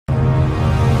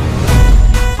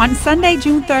On Sunday,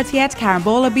 June 30th,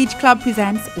 Carambola Beach Club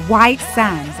presents White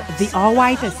Sands, the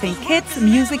all-white St. Kitts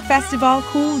Music Festival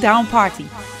Cooldown Party.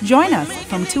 Join us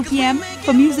from 2 p.m.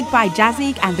 for music by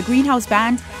Jazzy and the Greenhouse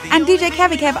Band and DJ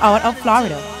Kevy Kev out of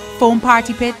Florida, foam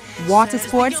party pit, water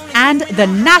sports, and the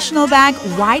National Bank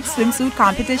White Swimsuit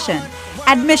Competition.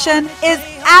 Admission is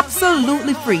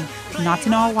absolutely free. Not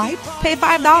in all white? Pay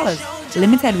 $5.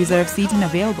 Limited reserve seating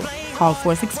available. Call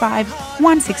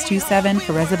 465-1627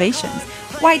 for reservations.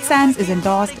 White Sands is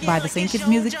endorsed by the St. Kitts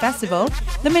Music Festival,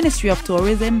 the Ministry of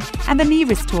Tourism, and the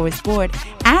Nevis Tourist Board,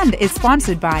 and is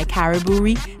sponsored by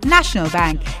Cariboury, National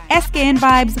Bank, SKN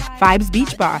Vibes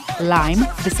Beach Bar, Lime,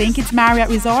 the St. Kitts Marriott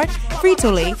Resort,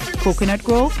 Frito-Lay, Coconut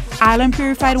Grove, Island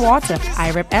Purified Water,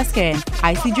 IREP SKN,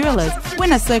 Icy Jewelers,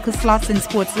 Winner Circle Slots and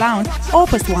Sports Lounge,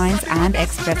 Opus Wines, and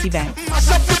Express Events.